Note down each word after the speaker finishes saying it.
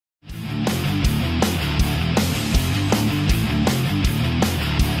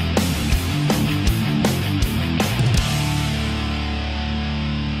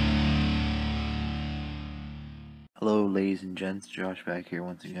ladies and gents, Josh back here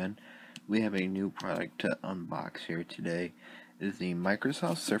once again. We have a new product to unbox here today. It is the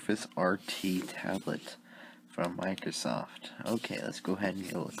Microsoft Surface RT tablet from Microsoft. Okay, let's go ahead and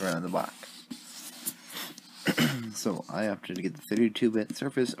get a look around the box. So I opted to get the 32-bit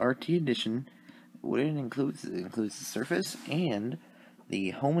Surface RT edition. What it includes the Surface and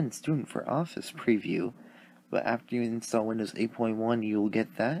the Home and Student for Office preview. But after you install Windows 8.1, you will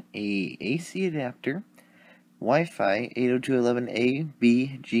get that, a AC adapter, Wi-Fi 802.11a,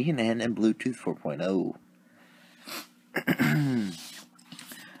 B, G, and N, and Bluetooth 4.0.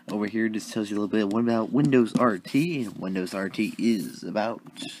 Over here, just tells you a little bit about Windows RT and Windows RT is about.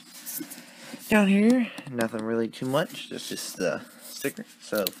 Down here, nothing really too much, just a sticker.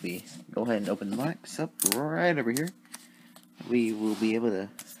 So if we go ahead and open the box up right over here, we will be able to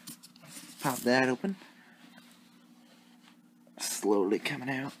pop that open. Slowly coming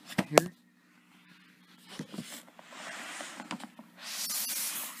out here.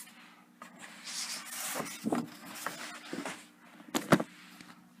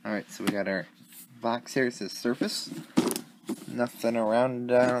 Alright, so we got our box here. It says Surface. Nothing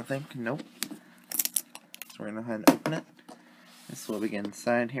around, I don't think. Nope. So we're going to go ahead and open it. This is what we get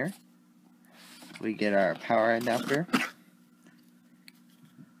inside here. We get our power adapter.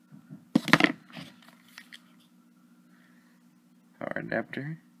 Power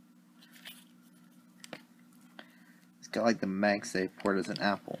adapter. It's got like the MagSafe port as an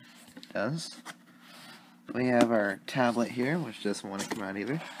Apple does. We have our tablet here, which doesn't want to come out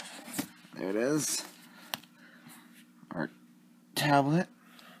either. There it is. Our tablet.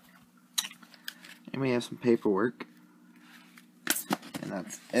 And we have some paperwork. And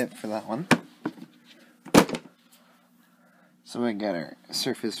that's it for that one. So we got our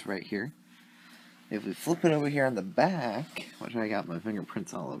Surface right here. If we flip it over here on the back, which I got my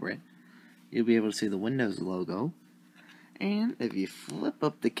fingerprints all over it, you'll be able to see the Windows logo. And if you flip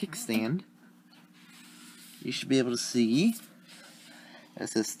up the kickstand, you should be able to see it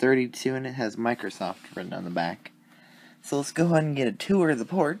says 32 and it has Microsoft written on the back. So let's go ahead and get a tour of the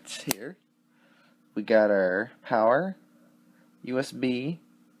ports here. We got our power, USB,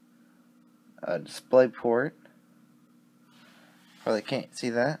 display port. Probably can't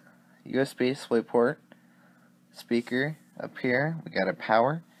see that. USB display port, speaker up here. We got our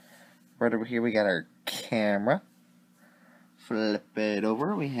power. Right over here we got our camera. Flip it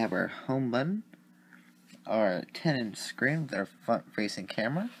over. We have our home button. Our 10-inch screen with our front-facing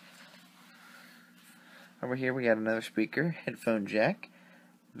camera. Over here we got another speaker, headphone jack,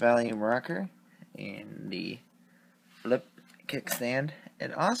 volume rocker, and the flip kickstand.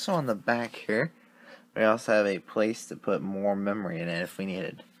 And also on the back here, we also have a place to put more memory in it if we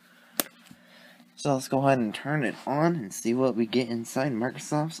needed. So let's go ahead and turn it on and see what we get inside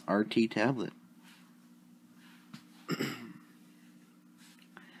Microsoft's RT tablet.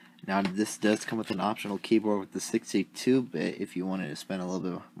 Now this does come with an optional keyboard with the 62-bit if you wanted to spend a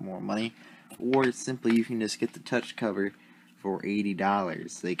little bit more money, or simply you can just get the touch cover for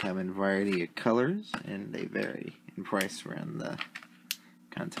 $80. They come in a variety of colors and they vary in price around the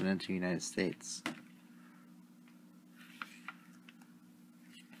continental United States.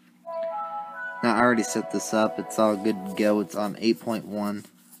 Now I already set this up, it's all good to go, it's on 8.1.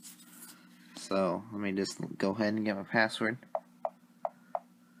 So let me just go ahead and get my password.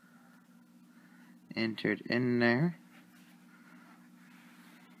 Entered in there.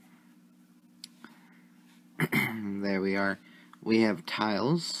 There we are. We have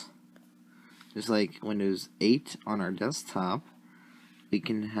tiles. Just like Windows 8 on our desktop, we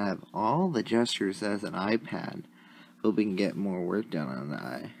can have all the gestures as an iPad. Hope we can get more work done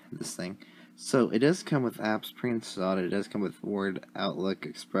on this thing. So it does come with apps pre-installed. It does come with Word, Outlook,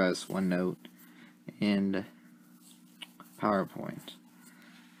 Express, OneNote, and PowerPoint.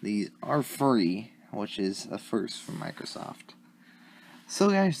 These are free, which is a first from Microsoft. So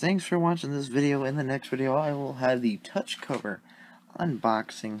guys, thanks for watching this video. In the next video, I will have the touch cover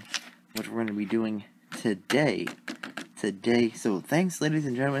unboxing, which we're going to be doing today. So thanks, ladies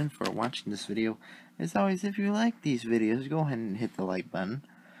and gentlemen, for watching this video. As always, if you like these videos, go ahead and hit the like button.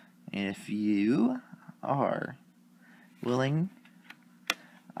 And if you are willing,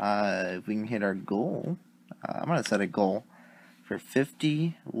 if we can hit our goal, I'm going to set a goal for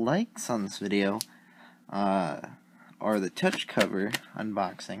 50 likes on this video, or the touch cover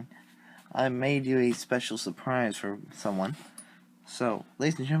unboxing, I may do a special surprise for someone. So,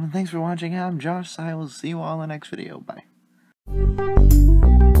 ladies and gentlemen, thanks for watching. I'm Josh. I will see you all in the next video. Bye.